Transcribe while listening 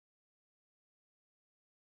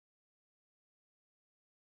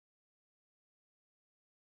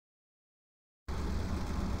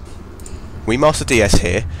WeMasterDS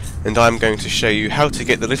here, and I am going to show you how to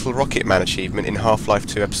get the Little Rocket Man achievement in Half-Life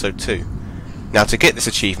 2 Episode 2. Now, to get this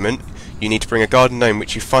achievement, you need to bring a garden gnome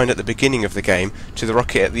which you find at the beginning of the game to the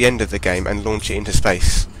rocket at the end of the game and launch it into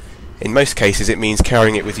space. In most cases it means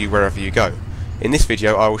carrying it with you wherever you go. In this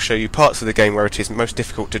video I will show you parts of the game where it is most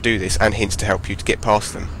difficult to do this and hints to help you to get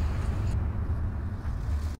past them.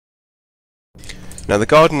 Now, the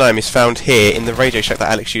garden gnome is found here in the radio shack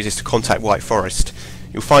that Alex uses to contact White Forest.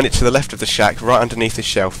 You'll find it to the left of the shack, right underneath the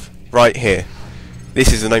shelf, right here.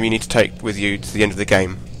 This is the gnome you need to take with you to the end of the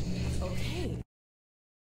game.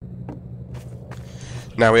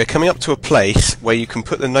 Now, we are coming up to a place where you can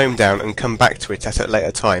put the gnome down and come back to it at a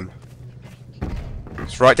later time.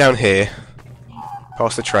 It's right down here,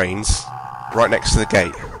 past the trains, right next to the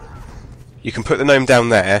gate. You can put the gnome down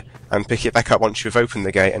there and pick it back up once you've opened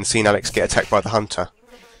the gate and seen Alex get attacked by the hunter.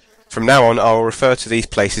 From now on I will refer to these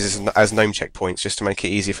places as gnome checkpoints just to make it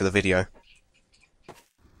easier for the video.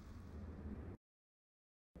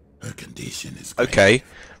 Her condition is Okay,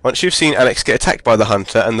 once you've seen Alex get attacked by the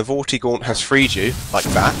hunter and the Vortigaunt has freed you, like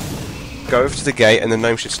that, go over to the gate and the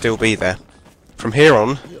gnome should still be there. From here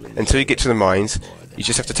on, until you get to the mines, you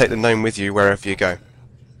just have to take the gnome with you wherever you go.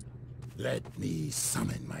 Let me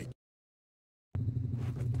summon my...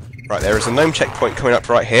 Right, there is a gnome checkpoint coming up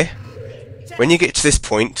right here. When you get to this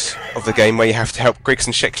point of the game where you have to help Griggs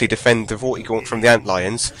and Sheckley defend the Vortigaunt from the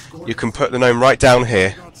Antlions, you can put the gnome right down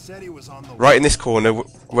here, right in this corner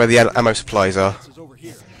where the ammo supplies are,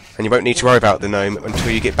 and you won't need to worry about the gnome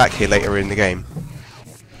until you get back here later in the game.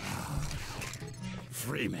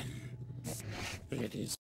 Freeman. It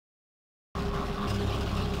is...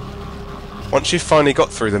 Once you've finally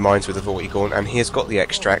got through the mines with the Vortigaunt and he has got the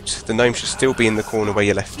extract, the gnome should still be in the corner where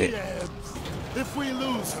you left it. If we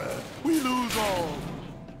lose her, we lose all.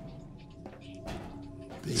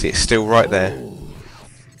 See, it's still right there.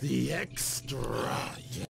 The extra.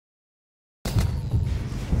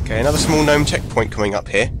 Okay, another small gnome checkpoint coming up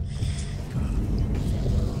here.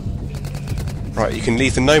 Right, you can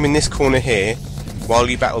leave the gnome in this corner here while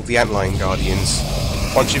you battle the Antlion Guardians.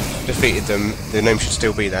 Once you've defeated them, the gnome should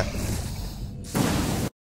still be there.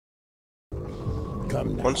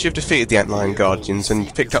 Once you've defeated the Antlion Guardians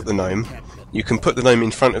and picked up the gnome, you can put the gnome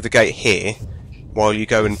in front of the gate here while you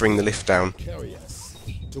go and bring the lift down. Carry us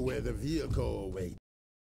to where the vehicle awaits.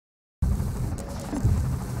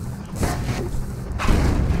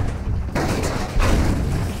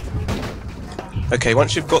 Okay,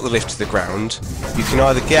 once you've got the lift to the ground, you can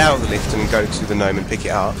either get out of the lift and go to the gnome and pick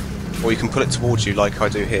it up, or you can pull it towards you like I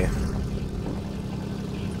do here.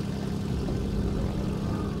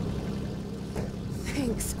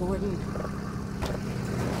 Thanks, Gordon.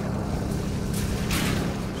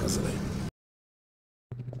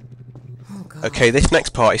 Oh, God. Okay, this next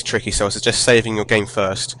part is tricky, so I suggest saving your game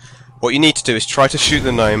first. What you need to do is try to shoot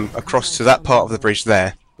the gnome across to that part of the bridge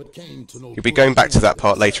there. You'll be going back to that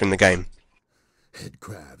part later in the game. Head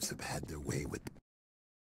crabs have had their way with...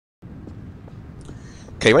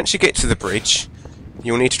 Okay, once you get to the bridge,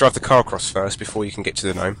 you'll need to drive the car across first before you can get to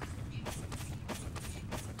the gnome.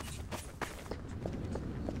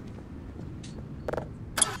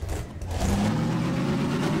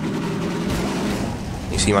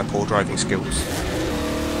 You see my poor driving skills.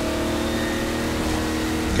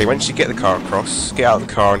 Okay, once you get the car across, get out of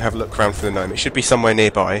the car and have a look around for the gnome. It should be somewhere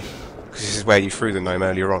nearby, because this is where you threw the gnome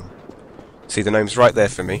earlier on. See, the gnome's right there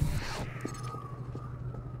for me.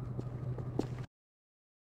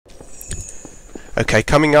 Okay,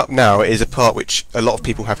 coming up now is a part which a lot of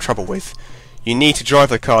people have trouble with. You need to drive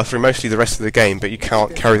the car through mostly the rest of the game, but you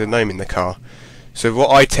can't carry the gnome in the car. So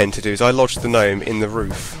what I tend to do is I lodge the gnome in the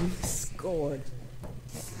roof.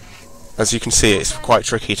 As you can see, it's quite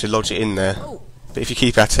tricky to lodge it in there, but if you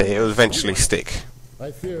keep at it, it will eventually stick. I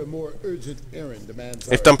fear a more urgent errand demands...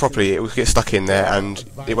 If done properly, it will get stuck in there and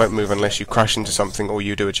it won't move unless you crash into something or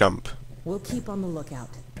you do a jump. We'll keep on the lookout.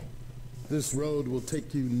 This road will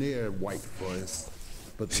take you near White Forest.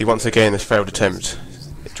 But See, once again, this failed attempt.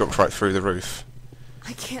 It dropped right through the roof.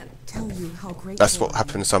 I can't tell you how great. That's what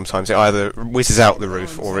happens sometimes. It either whizzes out the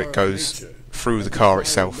roof or it goes through the car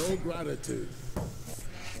itself. no gratitude.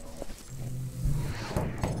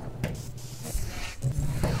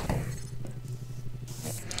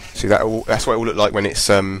 See, that's what it will look like when it's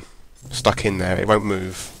stuck in there. It won't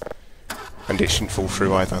move, and it shouldn't fall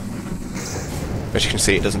through either. As you can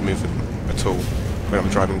see, it doesn't move at all when I'm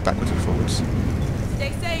driving backwards and forwards.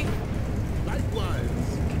 Stay safe. Likewise,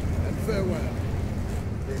 and farewell.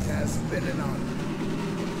 It has been an honor.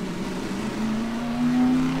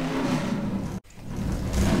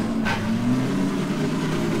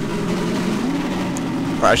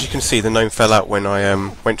 Right, as you can see, the gnome fell out when I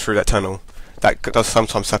went through that tunnel. that does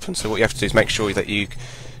sometimes happen. So what you have to do is make sure that you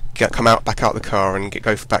come back out the car and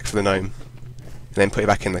go back for the gnome, and then put it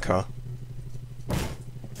back in the car.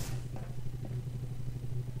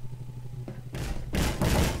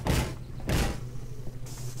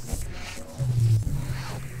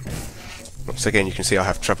 Once again, you can see I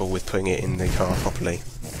have trouble with putting it in the car properly.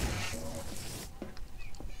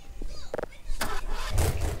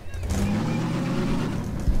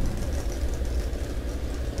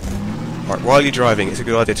 Right, while you're driving, it's a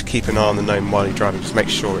good idea to keep an eye on the gnome while you're driving, just make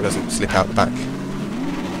sure it doesn't slip out the back.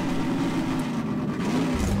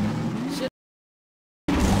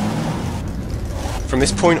 From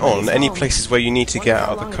this point on, any places where you need to get out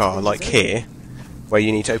of the car, like here, where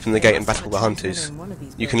you need to open the gate and battle the hunters,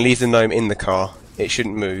 you can leave the gnome in the car. It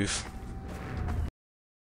shouldn't move.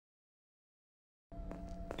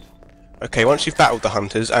 Okay, once you've battled the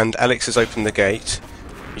hunters and Alex has opened the gate,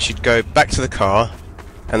 you should go back to the car,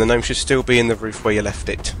 and the gnome should still be in the roof where you left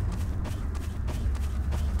it.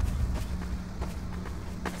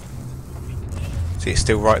 See, it's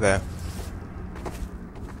still right there.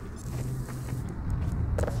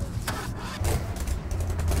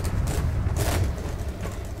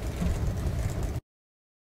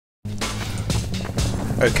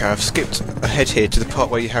 Okay, I've skipped ahead here to the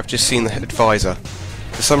part where you have just seen the advisor.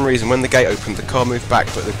 For some reason, when the gate opened, the car moved back,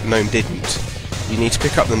 but the gnome didn't. You need to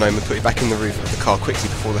pick up the gnome and put it back in the roof of the car quickly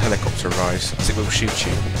before the helicopter arrives, as it will shoot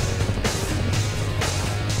you.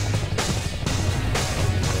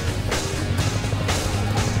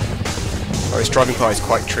 Well, this driving part is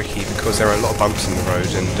quite tricky because there are a lot of bumps in the road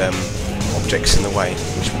and objects in the way,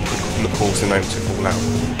 which could cause the gnome to fall out.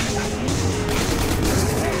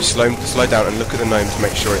 Slow down and look at the gnome to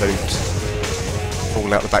make sure it don't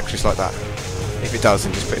fall out the back just like that. If it does,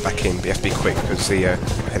 then just put it back in, but you have to be quick because the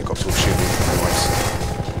helicopter will shoot you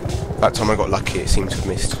otherwise. That time I got lucky, it seemed to have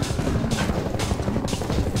missed.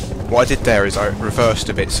 What I did there is I reversed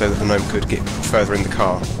a bit so that the gnome could get further in the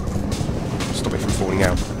car, stop it from falling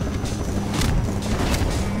out.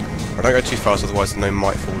 I don't go too fast, otherwise the gnome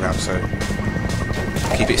might fall out, so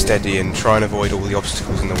keep it steady and try and avoid all the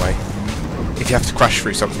obstacles in the way. If you have to crash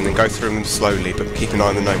through something, then go through them slowly, but keep an eye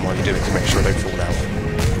on the gnome while you do it to make sure they don't fall out.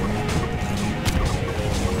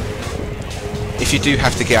 If you do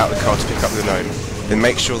have to get out of the car to pick up the gnome, then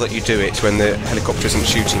make sure that you do it when the helicopter isn't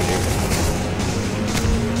shooting you.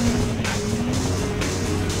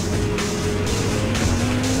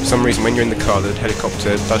 For some reason, when you're in the car, the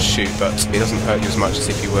helicopter does shoot, but it doesn't hurt you as much as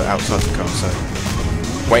if you were outside the car, so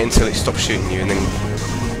wait until it stops shooting you and then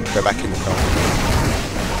go back in the car.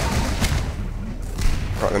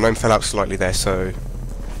 Right, the gnome fell out slightly there, so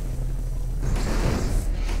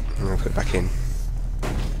I'm going to put it back in.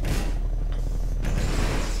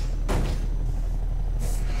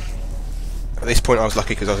 At this point I was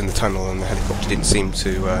lucky because I was in the tunnel and the helicopter didn't seem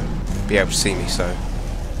to be able to see me, so